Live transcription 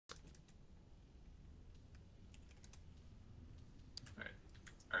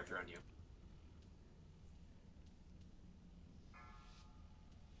around you.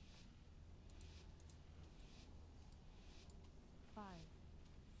 Five,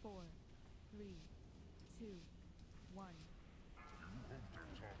 4, 3, 2, 1. You hope to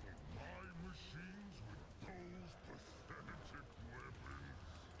topple my machines with those pathetic weapons?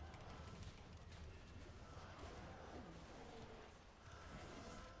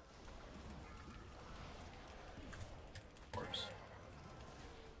 Orbs.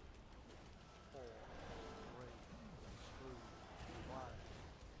 4, 3, 2, 1.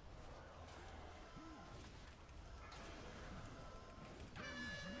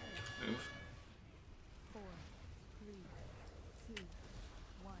 Move. 4, 3, 2,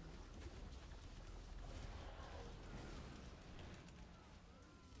 1.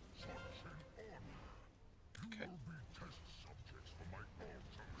 Such an honor! You Okay. will be test subjects for my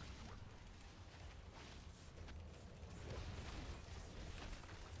ultimate weapon.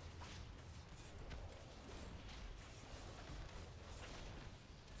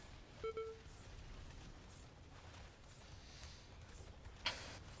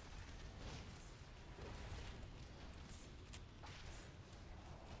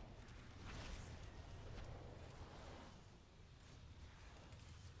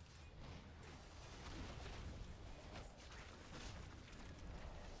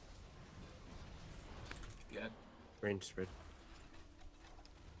 Good. Range spread.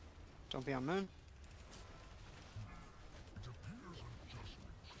 Don't be on moon. It appears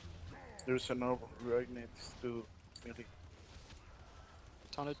adjustments to God. There's an orb right next to melee.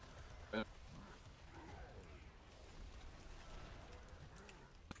 Taunted.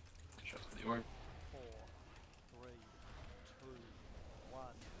 Shut the orb. 4, 3, 2, 1.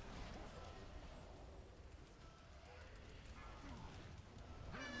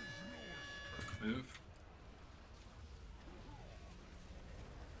 Move.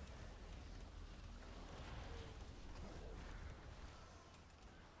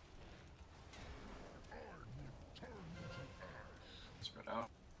 I will turn into ash. Spread out.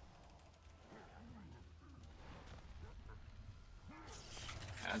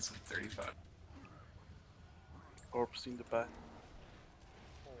 Add some 35. Orbs in the back.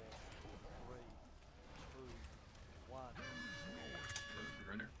 4, 3, 2, 1. Move,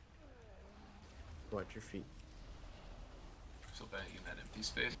 runner. Watch your feet. Still betting in that empty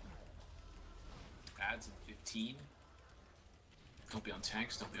space. Add some 15. Don't be on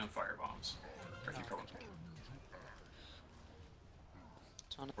tanks, don't be on fire bombs. Or keep rolling.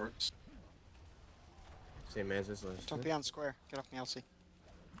 Taunted. Orbs. Same as this last Don't time. be on square. Get off me, LC.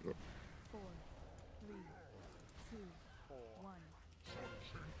 4, 3, 2, 4. 1.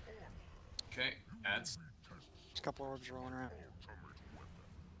 Okay, adds. There's a couple orbs rolling around. Ultimate weapon.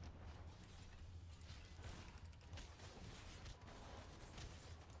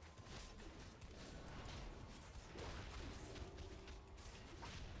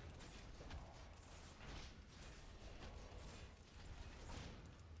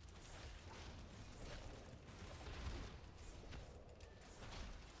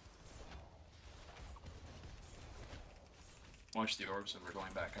 Watch the orbs and we're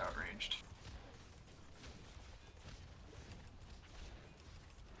going back out ranged.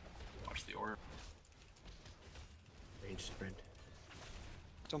 Watch the orb. Range spread.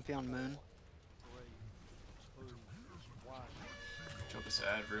 Don't be on moon. 3, 2, 1. Jump this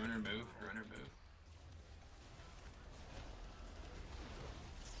ad, ruiner move, ruiner move.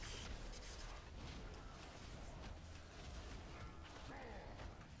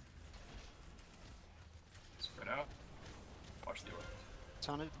 Spread out. Watch the orb.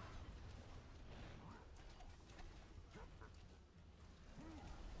 Taunted.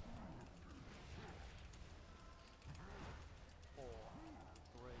 4,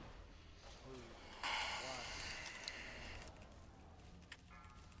 3, 2,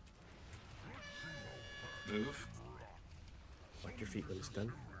 1. Move. Watch your feet when it's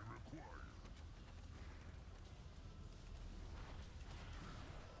done.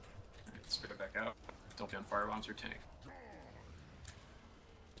 Alright, spread it back out. Don't be on fire bombs or tank.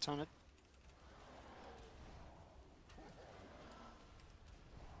 Taunted.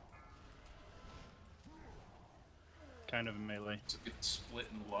 Kind of a melee. It's a good split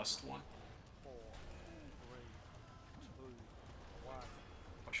and lust one. 4, 3, 2, 1.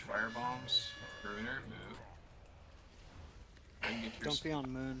 Watch fire bombs. Ruiner, move. And get your Don't be on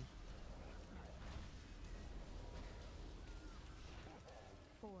moon.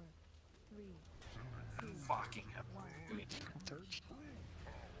 4, 3, 2, fucking hell. 1. Give me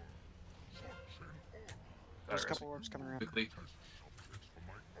There's a couple orbs coming around. quickly.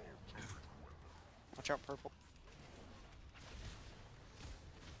 Watch out, purple.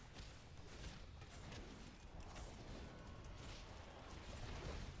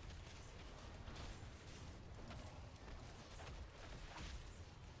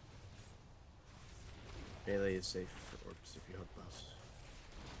 Melee is safe for orbs if you hug boss.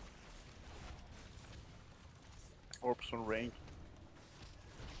 Orbs on range.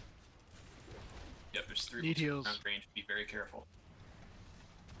 Yep, there's 3 Need orbs heals. around range. Be very careful.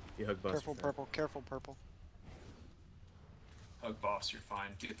 If you hug boss, Careful, you're fine. purple. Careful, purple. Hug boss, you're fine.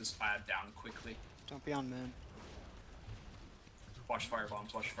 Get this ad down quickly. Don't be on moon. Watch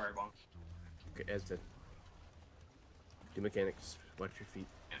firebombs, watch firebombs. Okay, as dead. Do mechanics. Watch your feet.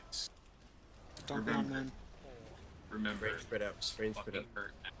 Yes. Don't be on Remember. moon. Remember, Range spread out. it's Range spread fucking out.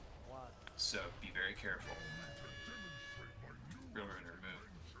 hurt now. So be very careful. Remember to remove.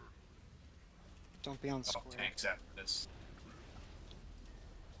 Don't be on Oh, square. tanks after this.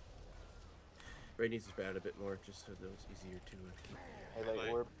 Raid needs to spread out a bit more just so that it's easier to keep Melee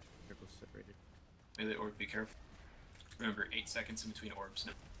orb. circles separated. Melee orb, be careful. Remember, 8 seconds in between orbs.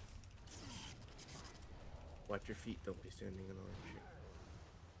 No. Watch your feet, don't be standing in orange.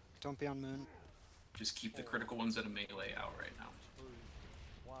 Don't be on moon. Just keep the critical ones at a melee out right now. 2,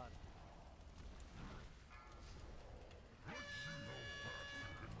 1.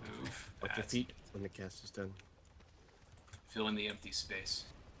 Move. Watch your ads, feet when the cast is done. Fill in the empty space.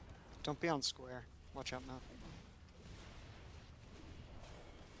 Don't be on square. Watch out, Matt.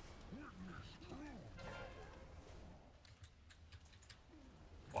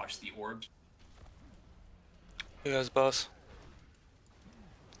 Watch the orbs. Who has boss?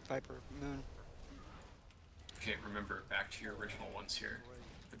 Viper, moon. Okay, remember, back to your original ones here.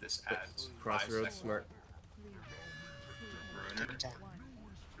 For this ads. 5 Crossroads, seconds. smart. Ruiner. Take it down.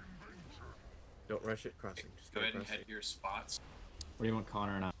 Don't rush it, crossing. Just Go ahead and across head it. to your spots. What do you want,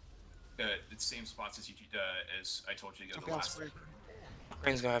 Connor and I? It's the same spots as as I told you to go Don't the be on last square. time.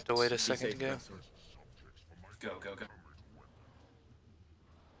 Green's gonna have to wait a Be second to safe, go. crossing. Go, go, go.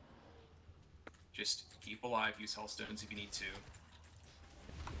 Just keep alive, use hellstones if you need to.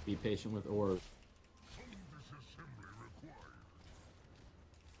 Be patient with orbs.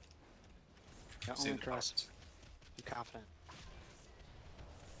 Yeah, Save only the cross. pots. Be confident.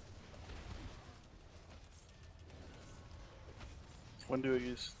 When do I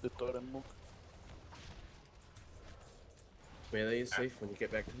use the totem move? Melee is safe when you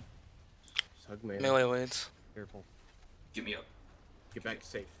get back to just hug melee. Melee waits. Careful. Get me up. Get back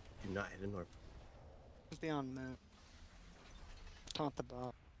safe. Do not hit an orb. Don't be on moon. Taunt the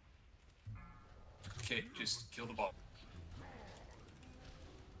bot. Okay, just kill the ball.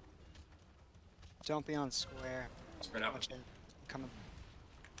 Don't be on square. Spread out. Watch it. Coming.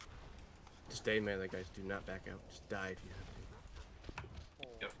 Stay melee, guys. Do not back out. Just die if you have to.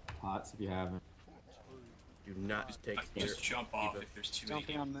 Pots if you haven't. Do not take your Just jump off Eva. if there's too Don't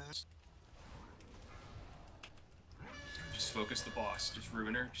be many. on moon. Just focus the boss. Just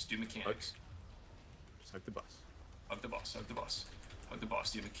ruiner. Just do mechanics. Just hug the boss. Hug the boss. Hug the boss. Hug the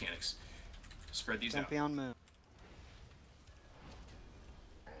boss. Do mechanics. Spread these Don't out. be on moon.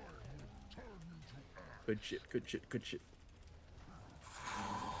 Good shit, good shit, good shit.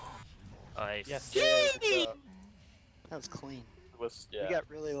 Nice. Yes. That was clean. It was, We got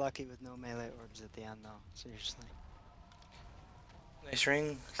really lucky with no melee orbs at the end, though. Seriously. Nice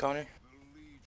ring, Connor.